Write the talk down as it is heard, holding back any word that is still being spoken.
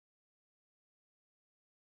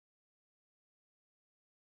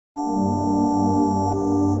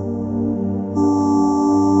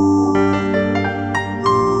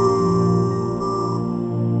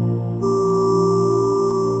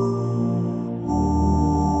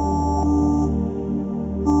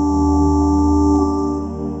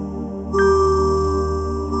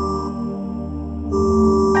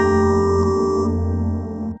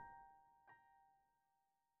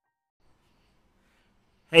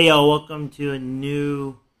Hey y'all, welcome to a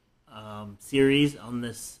new series on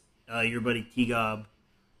this Your Buddy T-Gob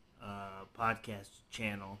podcast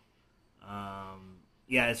channel.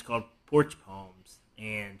 It's called Porch Poems,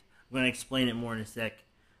 and I'm going to explain it more in a sec.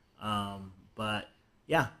 But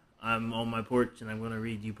yeah, I'm on my porch and I'm going to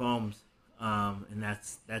read you poems, and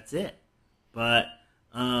that's it. But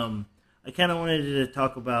I kind of wanted to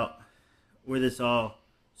talk about where this all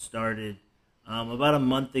started. About a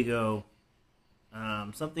month ago,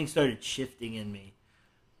 something started shifting in me.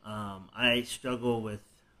 I struggle with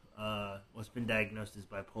what's been diagnosed as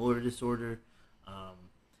bipolar disorder,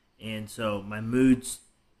 and so my moods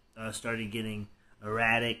started getting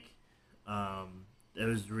erratic. There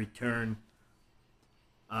was a return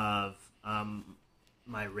of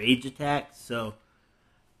my rage attacks. So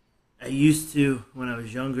I used to, when I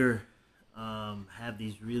was younger, have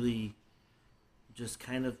these really just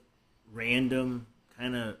kind of random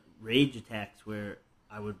kind of rage attacks where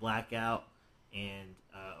I would black out and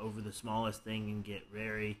over the smallest thing and get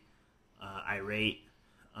very irate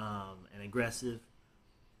and aggressive.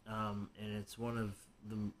 And it's one of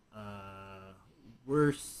the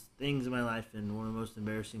worst things in my life and one of the most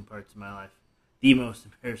embarrassing parts of my life. The most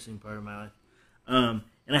embarrassing part of my life. And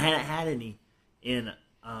I hadn't had any in,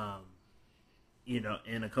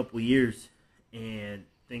 in a couple years. And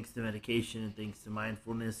thanks to medication and thanks to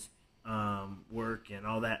mindfulness work and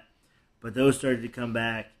all that. But those started to come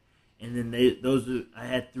back, and then I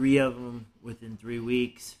had 3 of them within 3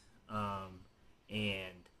 weeks,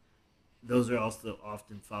 and those are also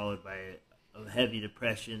often followed by a heavy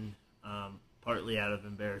depression, partly out of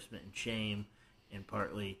embarrassment and shame, and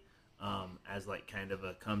partly as like kind of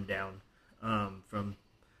a come down from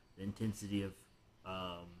the intensity of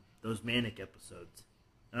those manic episodes,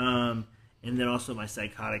 and then also my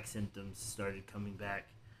psychotic symptoms started coming back.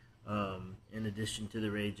 In addition to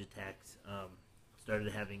the rage attacks,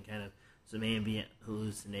 started having kind of some ambient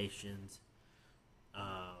hallucinations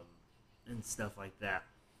and stuff like that,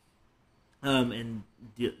 and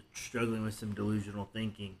struggling with some delusional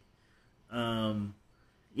thinking. And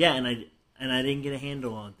I didn't get a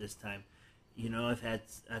handle on it this time. I've had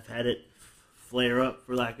it flare up,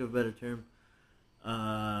 for lack of a better term,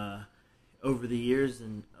 over the years,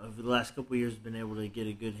 and over the last couple of years, been able to get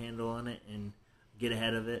a good handle on it and get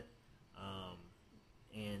ahead of it,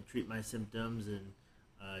 and treat my symptoms and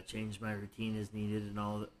change my routine as needed and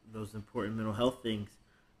all those important mental health things.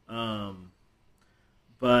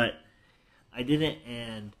 But I didn't,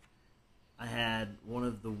 and I had one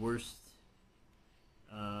of the worst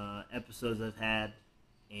episodes I've had,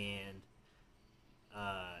 and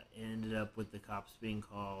it ended up with the cops being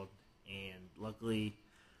called, and luckily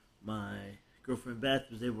my girlfriend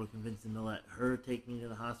Beth was able to convince them to let her take me to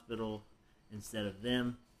the hospital instead of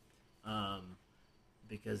them,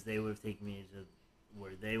 because they would have taken me to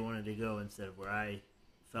where they wanted to go instead of where I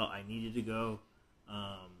felt I needed to go.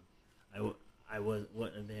 I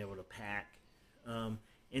wasn't able to pack,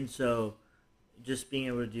 and so just being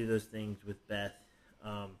able to do those things with Beth,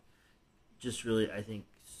 just really, I think,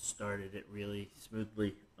 started it really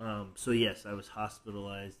smoothly. So yes, I was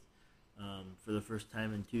hospitalized for the first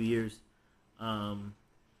time in 2 years.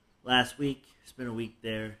 Last week, spent a week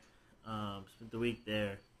there. Spent the week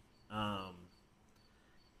there,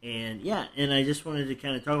 and I just wanted to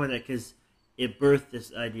kind of talk about that because it birthed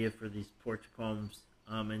this idea for these porch poems,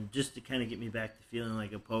 and just to kind of get me back to feeling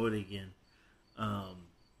like a poet again.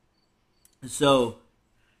 So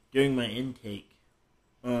during my intake,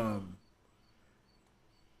 it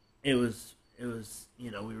was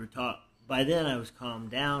we were taught. By then I was calmed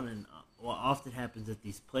down, and what often happens at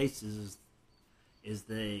these places is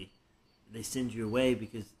they send you away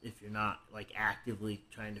because if you're not like actively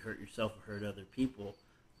trying to hurt yourself or hurt other people,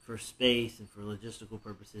 for space and for logistical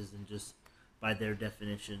purposes, and just by their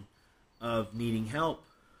definition of needing help.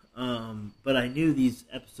 But I knew these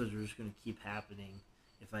episodes were just going to keep happening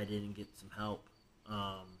if I didn't get some help,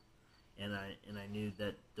 and I knew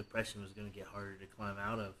that depression was going to get harder to climb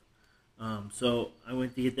out of. So I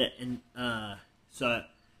went to get that, and so I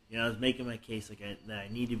was making my case that I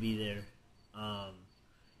need to be there.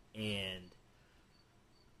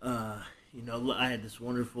 I had this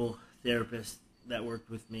wonderful therapist that worked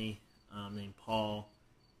with me, named Paul,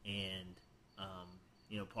 and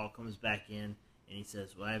Paul comes back in and he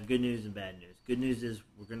says, "Well, I have good news and bad news. Good news is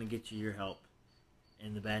we're going to get you your help,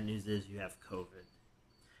 and the bad news is you have COVID."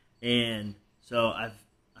 And so I've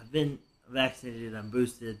been vaccinated, I'm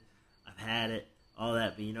boosted, I've had it, all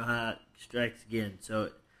that, but you know how it strikes again. So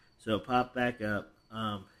it popped back up,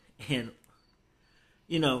 and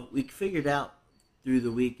we figured out through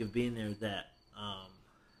the week of being there that,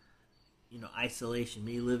 isolation,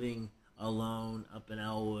 me living alone up in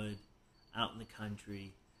Elwood, out in the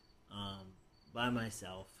country, by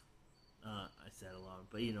myself. I said alone,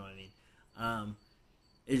 but you know what I mean.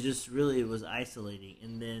 It just really was isolating.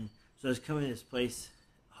 And then, so I was coming to this place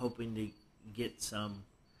hoping to get some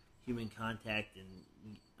human contact and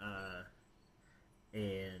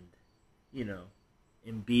you know,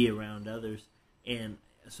 and be around others. And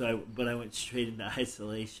so I went straight into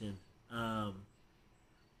isolation.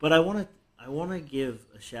 But I want to give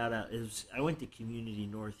a shout out. I went to Community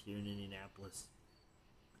North here in Indianapolis,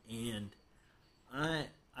 and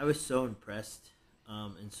I was so impressed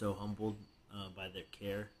and so humbled by their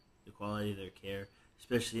care, the quality of their care,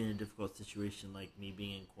 especially in a difficult situation like me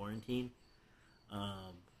being in quarantine.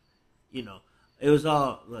 You know, it was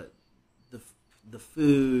all the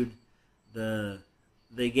food.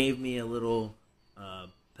 They gave me a little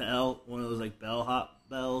bell, one of those like bellhop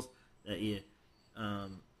bells that you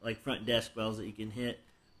like front desk bells that you can hit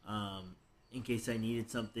in case I needed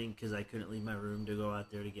something, because I couldn't leave my room to go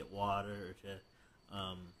out there to get water or to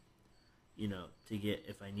you know, to get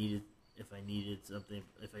if I needed something,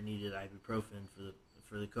 if I needed ibuprofen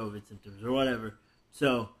for the COVID symptoms or whatever.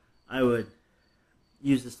 So I would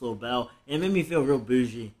use this little bell, and it made me feel real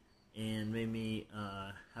bougie and made me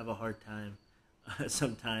have a hard time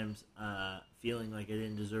sometimes feeling like I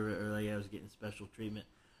didn't deserve it or like I was getting special treatment.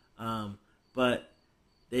 But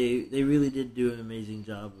they really did do an amazing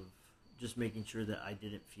job of just making sure that I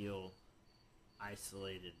didn't feel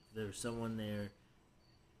isolated. There was someone there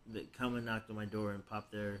that come and knocked on my door and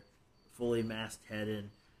popped their fully masked head in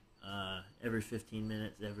every 15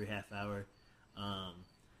 minutes, every half hour.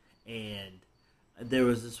 And there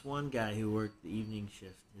was this one guy who worked the evening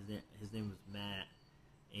shift. His name was Matt,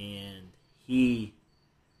 and he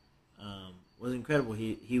was incredible.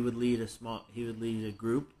 He would lead a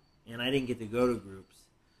group, and I didn't get to go to groups.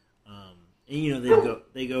 And you know,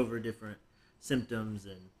 they go over different symptoms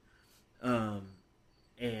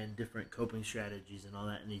and different coping strategies and all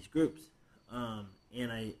that in these groups.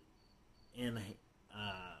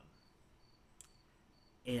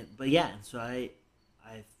 So I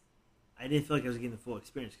didn't feel like I was getting the full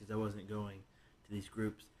experience because I wasn't going to these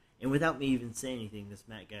groups. And without me even saying anything, this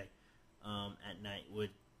Matt guy at night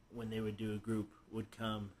when they would do a group, would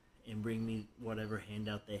come and bring me whatever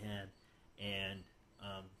handout they had and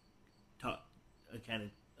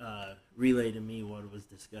relay to me what was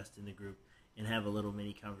discussed in the group and have a little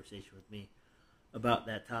mini conversation with me about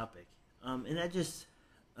that topic. And that just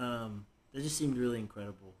seemed really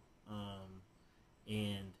incredible,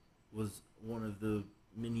 and was one of the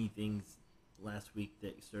many things last week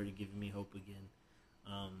that started giving me hope again,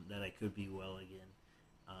 that I could be well again,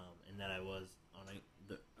 and that I was on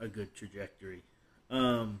a good trajectory.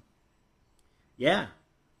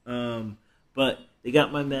 But they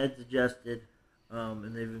got my meds adjusted,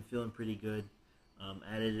 and they've been feeling pretty good.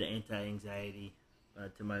 Added an anti-anxiety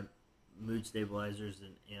to my mood stabilizers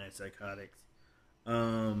and antipsychotics.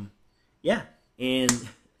 And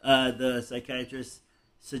the psychiatrist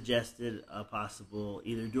suggested a possible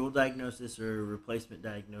either dual diagnosis or replacement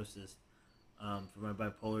diagnosis for my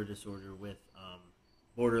bipolar disorder with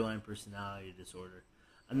borderline personality disorder.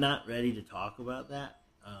 I'm not ready to talk about that.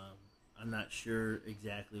 I'm not sure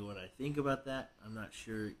exactly what I think about that. I'm not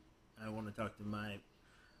sure. I want to talk to my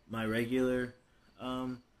regular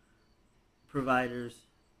providers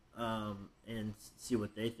and see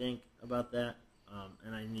what they think about that.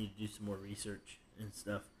 And I need to do some more research and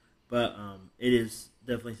stuff. But it is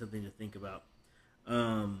definitely something to think about.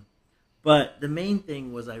 But the main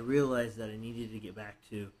thing was I realized that I needed to get back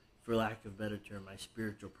to, for lack of a better term, my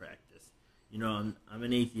spiritual practice. You know, I'm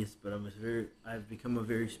an atheist, but I've become a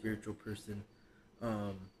very spiritual person.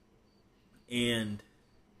 And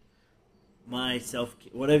my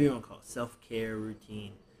whatever you want to call it, self-care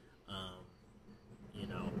routine, you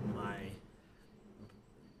know, my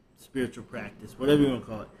spiritual practice, whatever you want to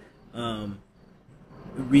call it,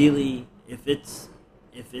 really, if it's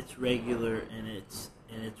regular and it's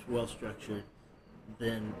well structured,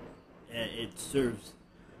 then it serves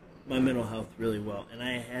my mental health really well. And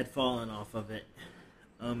I had fallen off of it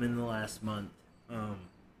in the last month,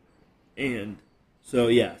 and so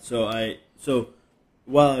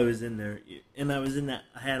while I was in there, and I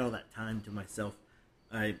had all that time to myself.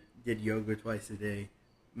 I did yoga twice a day,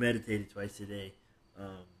 meditated twice a day,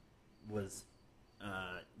 was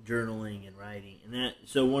journaling and writing, and that.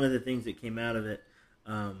 So one of the things that came out of it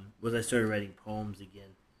was I started writing poems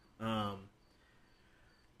again,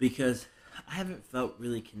 because I haven't felt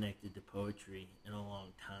really connected to poetry in a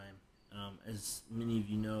long time. As many of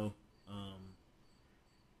you know,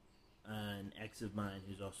 an ex of mine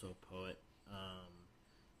who's also a poet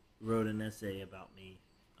wrote an essay about me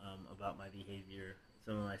about my behavior,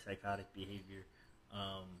 some of my psychotic behavior,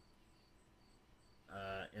 um,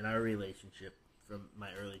 in our relationship from my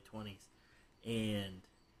early 20s, and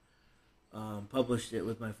published it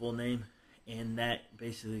with my full name, and that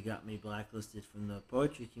basically got me blacklisted from the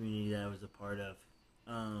poetry community that I was a part of.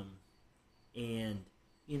 And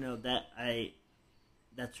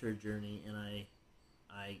that's her journey, and I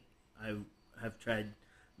have tried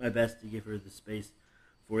my best to give her the space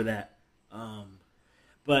for that.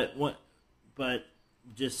 But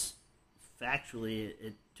just factually,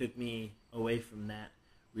 it took me away from that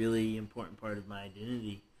really important part of my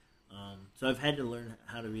identity. So I've had to learn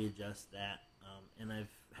how to readjust that, and I've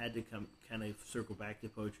had to kind of circle back to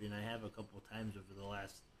poetry, and I have a couple of times over the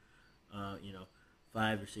last,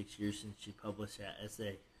 5 or 6 years since she published that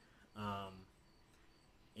essay,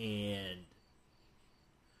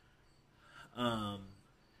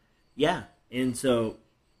 and so,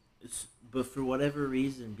 but for whatever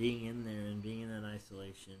reason, being in there and being in that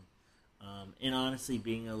isolation, and honestly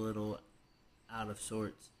being a little out of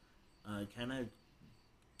sorts, kind of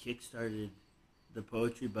kickstarted the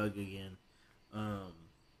poetry bug again. And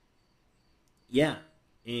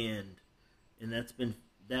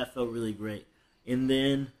that felt really great. And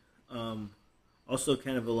then also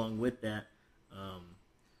kind of along with that,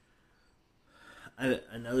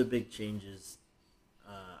 another big change is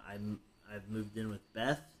I've moved in with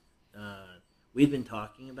Beth. We've been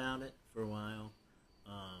talking about it for a while,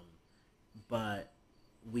 but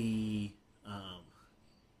we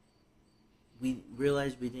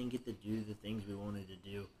realized we didn't get to do the things we wanted to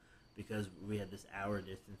do because we had this hour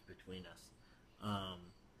distance between us.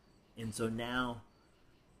 And so now,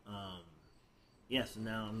 so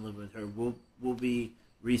now I'm living with her. We'll be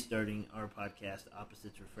restarting our podcast,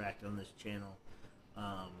 Opposites Refract, on this channel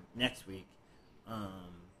next week.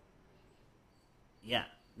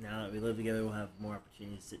 Now that we live together, we'll have more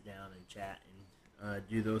opportunity to sit down and chat and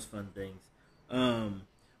do those fun things.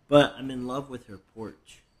 But I'm in love with her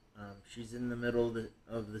porch. She's in the middle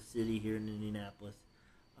of the city here in Indianapolis.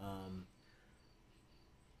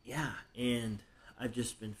 And I've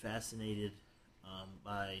just been fascinated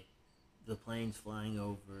by the planes flying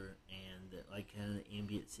over and kind of the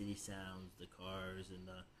ambient city sounds, the cars and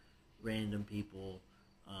the random people.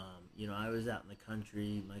 I was out in the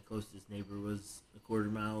country. My closest neighbor was a quarter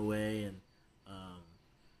mile away, and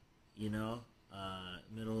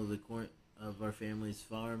middle of the corn of our family's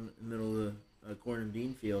farm, middle of the corn and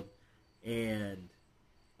bean field, and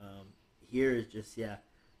here is just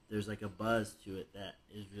there's like a buzz to it that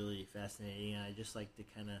is really fascinating, and I just like to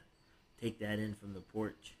kind of take that in from the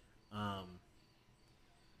porch.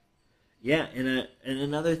 And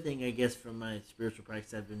another thing, I guess, from my spiritual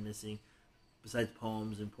practice I've been missing, besides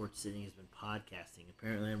poems and porch sitting, has been podcasting.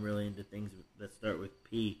 Apparently I'm really into things that start with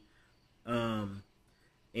P.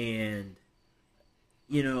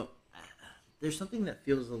 There's something that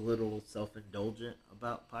feels a little self-indulgent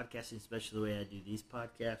about podcasting, especially the way I do these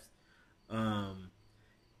podcasts.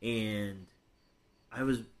 And I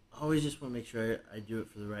was always just want to make sure I do it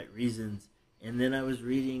for the right reasons. And then I was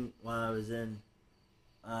reading, while I was in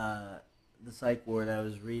the psych ward, I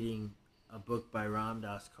was reading a book by Ram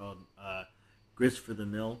Dass called Grist for the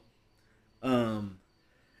Mill.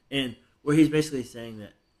 And where he's basically saying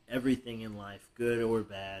that everything in life, good or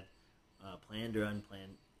bad, planned or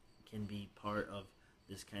unplanned, can be part of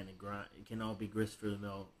this kind of grind. It can all be grist for the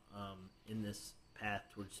mill in this path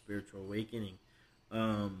towards spiritual awakening.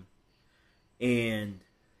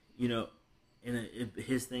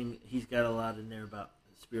 His thing, he's got a lot in there about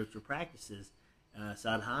spiritual practices,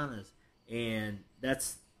 sadhanas, and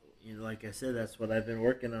that's, like I said, that's what I've been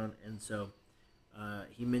working on. And so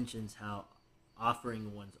he mentions how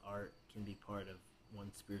offering one's art can be part of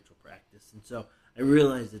one's spiritual practice. And so I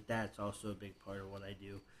realize that that's also a big part of what I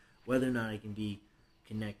do. Whether or not I can be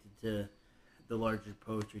connected to the larger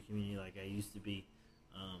poetry community like I used to be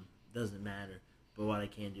doesn't matter. But what I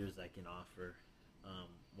can do is I can offer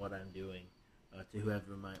what I'm doing to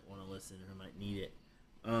whoever might want to listen or might need it.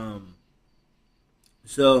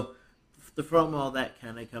 So from all that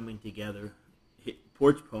kind of coming together,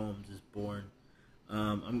 Porch Poems is born.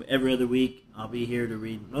 Every other week I'll be here to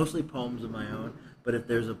read mostly poems of my own, but if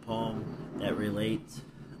there's a poem that relates,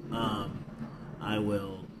 I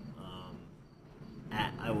will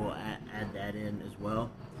add that in as well.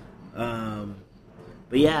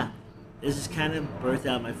 This is kind of birthed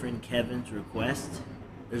out my friend Kevin's request.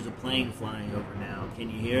 There's a plane flying over now.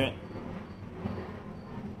 Can you hear it?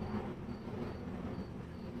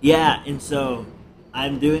 Yeah, and so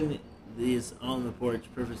I'm doing these on the porch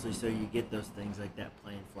purposely so you get those things like that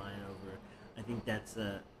plane flying over. I think that's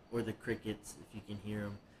or the crickets, if you can hear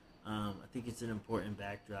them. I think it's an important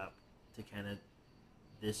backdrop to kind of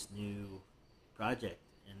this new project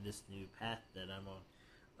and this new path that I'm on.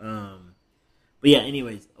 But yeah,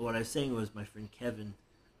 anyways, what I was saying was my friend Kevin.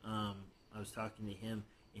 I was talking to him,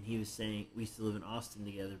 and he was saying we used to live in Austin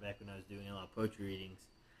together back when I was doing a lot of poetry readings,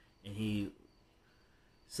 and he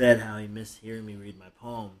said how he missed hearing me read my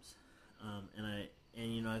poems. And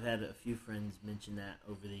I've had a few friends mention that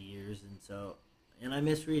over the years, and I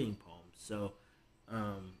miss reading poems. So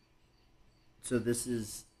this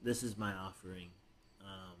is my offering.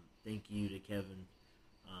 Thank you to Kevin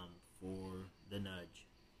for the nudge.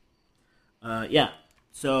 Yeah,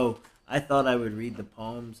 so I thought I would read the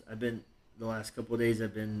poems. The last couple of days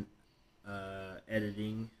I've been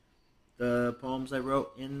editing the poems I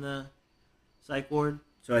wrote in the psych ward.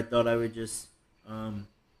 So I thought I would just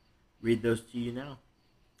read those to you now.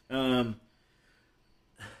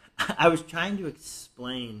 I was trying to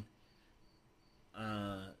explain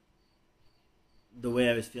the way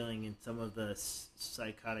I was feeling and some of the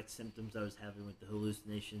psychotic symptoms I was having with the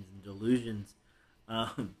hallucinations and delusions.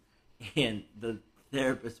 And the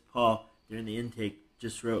therapist, Paul, during the intake,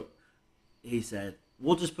 just wrote, he said,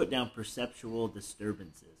 we'll just put down perceptual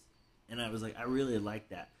disturbances. And I was like, I really like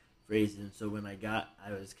that phrase. And so when I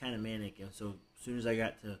was kind of manic. And so as soon as I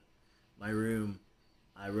got to my room,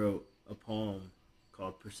 I wrote a poem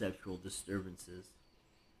called Perceptual Disturbances.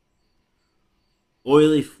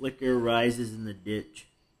 Oily flicker rises in the ditch,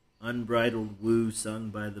 unbridled woo sung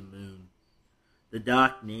by the moon. The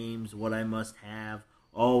dock names what I must have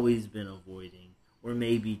always been avoiding, or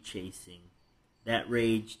maybe chasing. That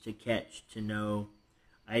rage to catch, to know.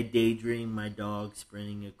 I daydream my dog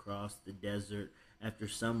sprinting across the desert after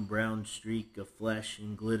some brown streak of flesh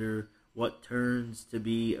and glitter, what turns to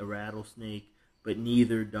be a rattlesnake, but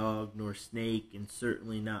neither dog nor snake, and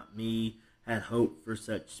certainly not me, had hope for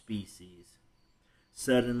such species.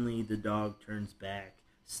 Suddenly the dog turns back,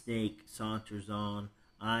 snake saunters on,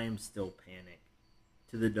 I am still panicked.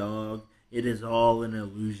 To the dog, it is all an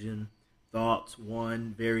illusion, thoughts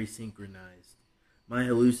one, very synchronized. My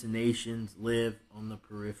hallucinations live on the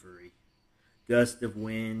periphery. Gust of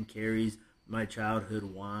wind carries my childhood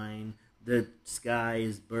wine. The sky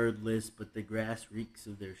is birdless, but the grass reeks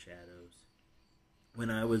of their shadows. When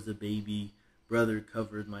I was a baby, brother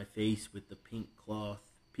covered my face with the pink cloth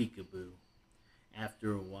peekaboo.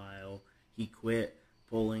 After a while, he quit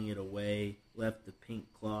pulling it away, left the pink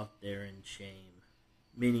cloth there in shame.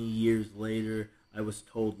 Many years later, I was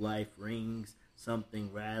told life rings,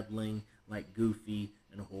 something rattling like goofy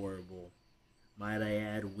and horrible. Might I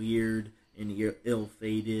add weird and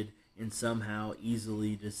ill-fated and somehow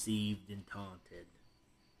easily deceived and taunted.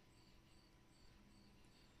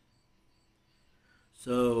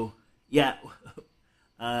 So, yeah,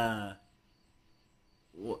 I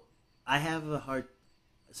have a hard,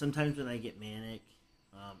 sometimes when I get manic,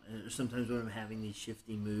 and sometimes when I'm having these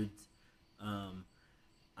shifty moods,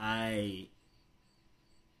 I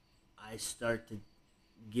start to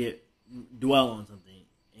dwell on something,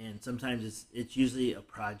 and sometimes it's usually a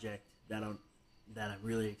project that I'm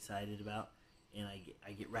really excited about, and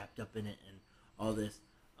I get wrapped up in it and all this,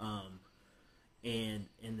 and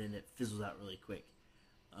then it fizzles out really quick.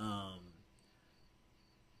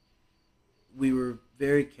 We were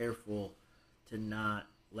very careful to not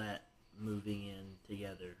let moving in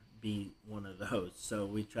together be one of those. So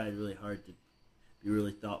we tried really hard to be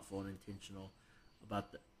really thoughtful and intentional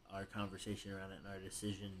about our conversation around it and our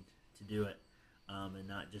decision to do it, and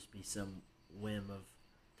not just be some whim of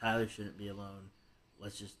Tyler shouldn't be alone.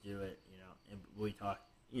 Let's just do it, And we talked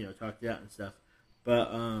it out and stuff.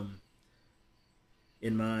 But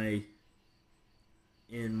in my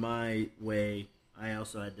way, I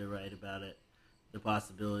also had to write about it, the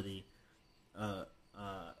possibility of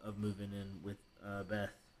moving in with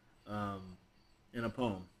Beth in a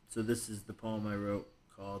poem. So this is the poem I wrote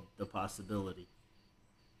called The Possibility.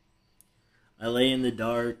 I lay in the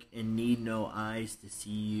dark and need no eyes to see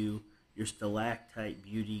you. Your stalactite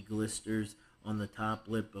beauty glisters on the top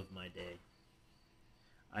lip of my day.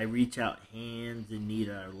 I reach out hands and need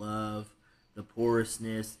our love, the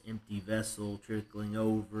porousness, empty vessel trickling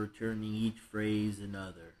over, turning each phrase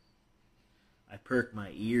another. I perk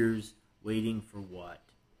my ears, waiting for what?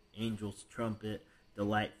 Angel's trumpet,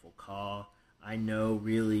 delightful call. I know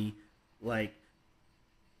reality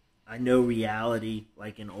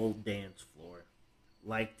like an old dance floor.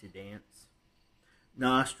 Like to dance.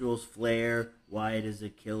 Nostrils flare, wide as a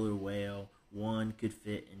killer whale. One could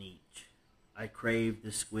fit in each. I crave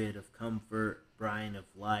the squid of comfort, brine of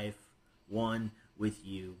life. One with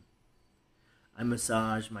you. I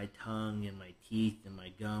massage my tongue and my teeth and my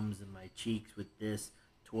gums and my cheeks with this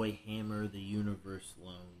toy hammer the universe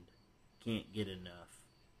loaned. can't get enough.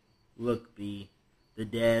 Look, B, the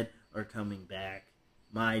dead are coming back.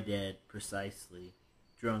 My dead, precisely.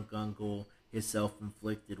 Drunk uncle, his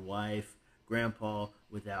self-inflicted wife, grandpa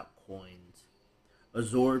without coins.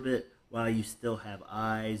 Absorb it while you still have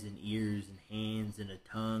eyes and ears and hands and a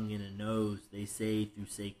tongue and a nose, they say through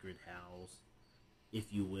sacred howls,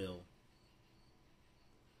 if you will.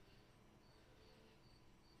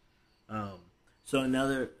 So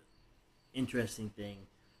another interesting thing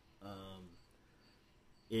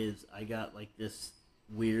is I got like this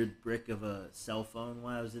weird brick of a cell phone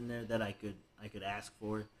while I was in there that I could ask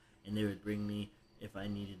for, and they would bring me if I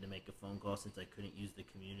needed to make a phone call since I couldn't use the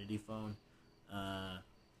community phone,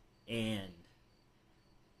 and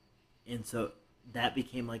so that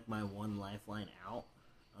became like my one lifeline out,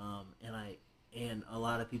 and a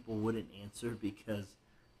lot of people wouldn't answer because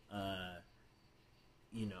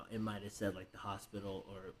it might have said like the hospital,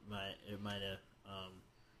 or it might have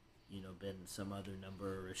been some other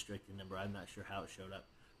number or restricted number. I'm not sure how it showed up,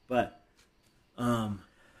 but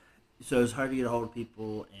so it's hard to get a hold of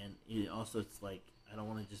people, and it's like I don't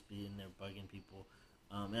want to just be in there bugging people,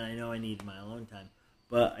 and I know I need my alone time,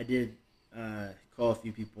 but I did call a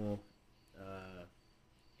few people,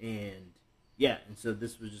 and so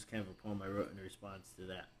this was just kind of a poem I wrote in response to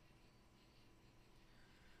that.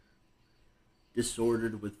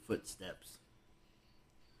 Disordered with footsteps.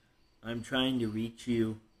 I'm trying to reach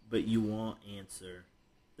you, but you won't answer.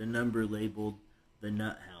 The number labeled the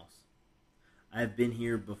Nut House. I've been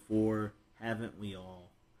here before, haven't we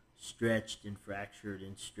all? Stretched and fractured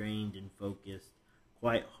and strained and focused,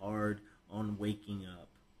 quite hard on waking up.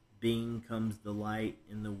 Bing comes the light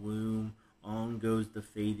in the womb, on goes the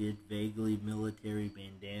faded, vaguely military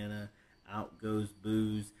bandana, out goes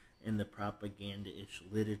booze and the propaganda-ish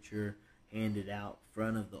literature handed out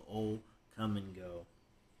front of the old come and go.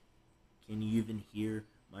 Can you even hear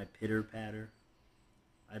my pitter-patter?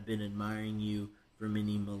 I've been admiring you for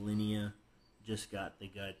many millennia, just got the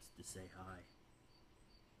guts to say hi.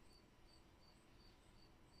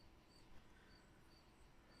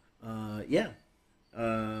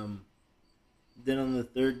 Then on the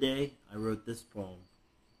third day, I wrote this poem.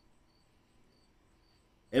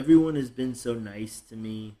 Everyone has been so nice to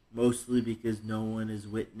me, mostly because no one has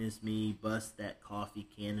witnessed me bust that coffee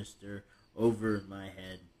canister over my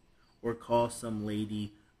head, or call some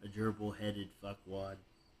lady a gerbil-headed fuckwad,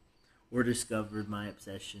 or discovered my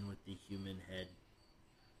obsession with the human head.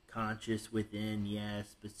 Conscious within,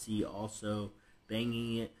 yes, but see also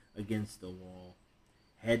banging it against the wall.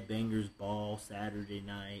 Headbanger's ball Saturday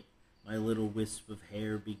night, my little wisp of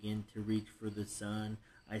hair begin to reach for the sun.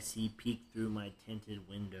 I see peek through my tinted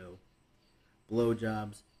window.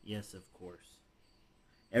 Blowjobs, yes, of course.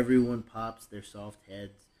 Everyone pops their soft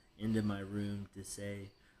heads into my room to say,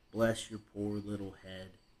 bless your poor little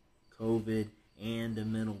head. COVID and a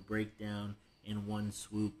mental breakdown in one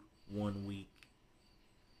swoop, 1 week.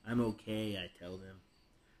 I'm okay, I tell them.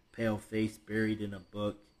 Pale face buried in a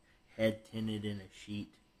book, head tinted in a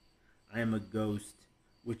sheet. I am a ghost,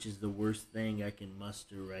 which is the worst thing I can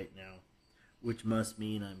muster right now, which must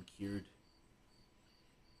mean I'm cured.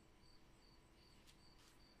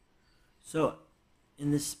 So,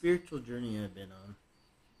 in this spiritual journey I've been on,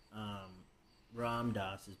 Ram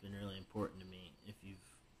Dass has been really important to me. If you've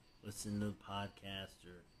listened to the podcast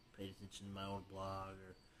or paid attention to my old blog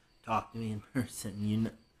or talked to me in person,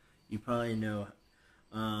 you probably know.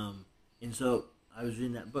 And so I was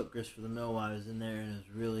reading that book, Grist for the Mill, while I was in there, and it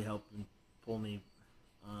was really helping pull me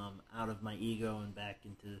out of my ego and back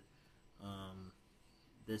into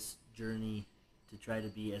this journey to try to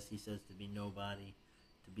be, as he says, to be nobody,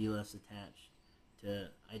 to be less attached to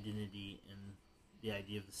identity and the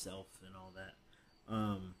idea of the self and all that.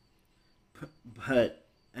 But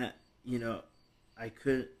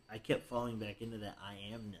I kept falling back into that I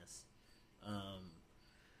amness,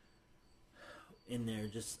 in there,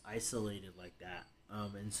 just isolated like that.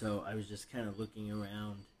 And so I was just kind of looking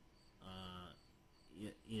around,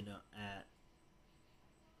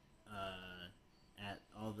 at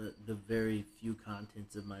all the very few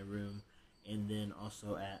contents of my room, and then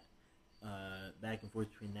also at back and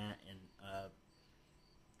forth between that and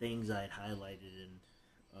things I had highlighted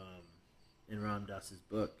in Ram Dass's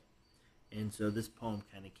book. And so this poem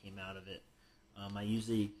kind of came out of it. I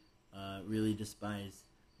usually really despise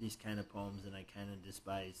these kind of poems, and I kind of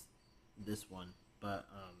despise this one, but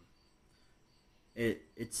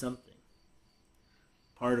it's something.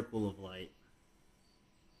 Particle of light.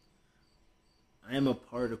 I am a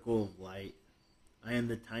particle of light. I am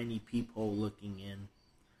the tiny peephole looking in.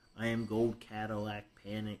 I am gold Cadillac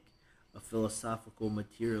panic, a philosophical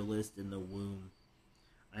materialist in the womb.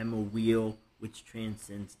 I am a wheel which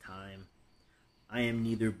transcends time. I am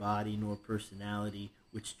neither body nor personality,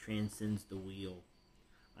 which transcends the wheel.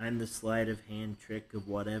 I am the sleight of hand trick of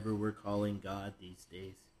whatever we're calling God these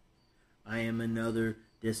days. I am another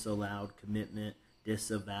disallowed commitment,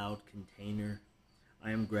 disavowed container.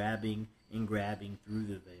 I am grabbing and grabbing through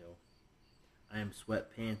the veil. I am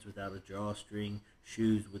sweatpants without a drawstring,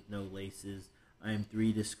 shoes with no laces. I am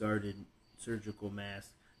 3 discarded surgical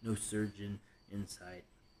masks, no surgeon in sight.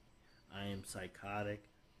 I am psychotic,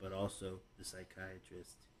 but also the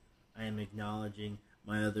psychiatrist. I am acknowledging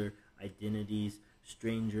my other identities,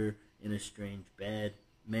 stranger in a strange bed,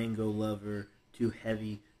 mango lover, too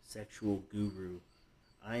heavy, sexual guru.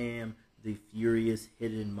 I am the furious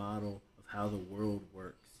hidden model of how the world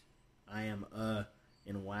works. I am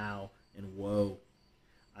and wow and woe.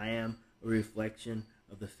 I am a reflection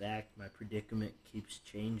of the fact my predicament keeps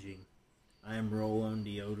changing. I am roll-on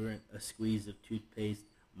deodorant, a squeeze of toothpaste,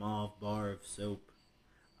 mauve bar of soap.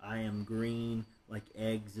 I am green like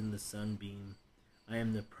eggs in the sunbeam. I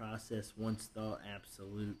am the process once thought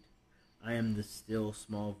absolute. I am the still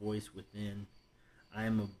small voice within. I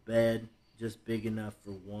am a bed just big enough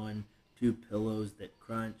for 1, 2 pillows that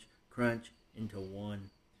crunch into one.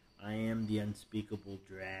 I am the unspeakable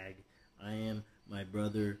drag. I am my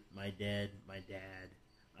brother, my dad.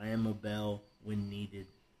 I am a bell when needed.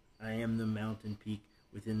 I am the mountain peak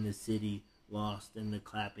within the city, lost in the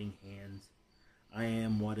clapping hands. I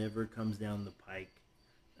am whatever comes down the pike.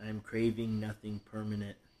 I am craving nothing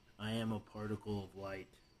permanent. I am a particle of light.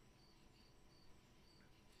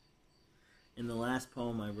 In the last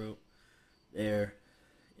poem I wrote there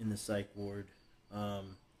in the psych ward,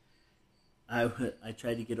 I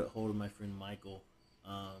tried to get a hold of my friend Michael,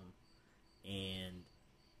 and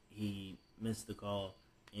he missed the call,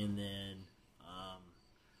 and then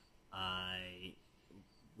I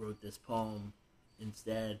wrote this poem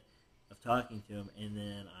instead of talking to him, and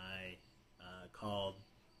then I called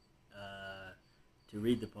to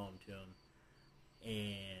read the poem to him,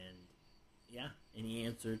 and yeah, and he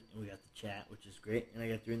answered, and we got to chat, which is great, and I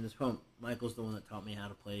got to read this poem. Michael's the one that taught me how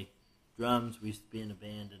to play drums. We used to be in a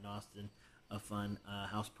band in Austin, a fun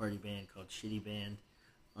house party band called Shitty Band,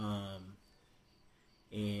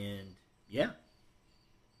 and yeah,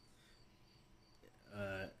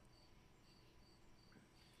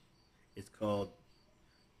 it's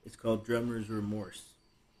called Drummer's Remorse.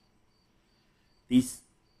 These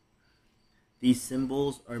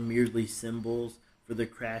symbols are merely symbols for the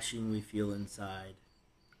crashing we feel inside.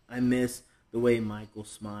 I miss the way Michael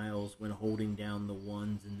smiles when holding down the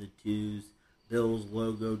 1s and the 2s, Bill's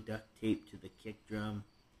logo duct taped to the kick drum.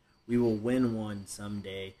 We will win one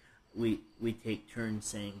someday. We take turns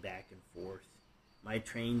saying back and forth. My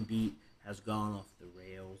train beat has gone off the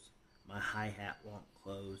rails. My hi-hat won't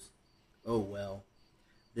close. Oh well.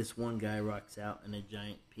 This one guy rocks out in a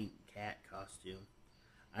giant pink cat costume.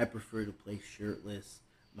 I prefer to play shirtless.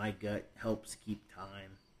 My gut helps keep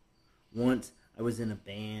time. Once I was in a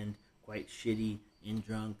band, quite shitty and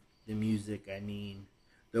drunk, the music I mean,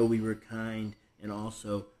 though we were kind and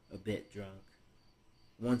also a bit drunk.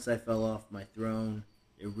 Once I fell off my throne,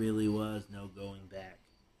 there really was no going back.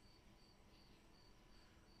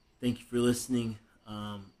 Thank you for listening.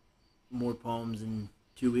 More poems in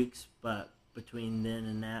 2 weeks, but between then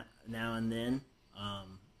and now and then,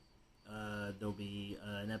 there'll be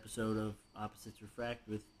an episode of Opposites Refract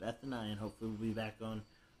with Beth and I, and hopefully we'll be back on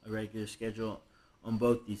a regular schedule on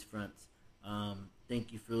both these fronts.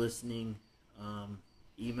 Thank you for listening.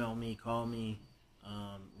 Email me, call me,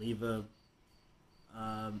 leave a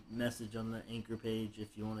message on the Anchor page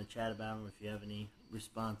if you want to chat about them, if you have any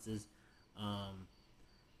responses.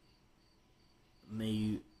 May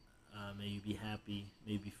you be happy,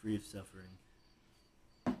 may you be free of suffering.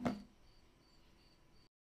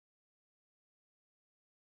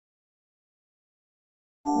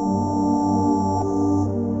 You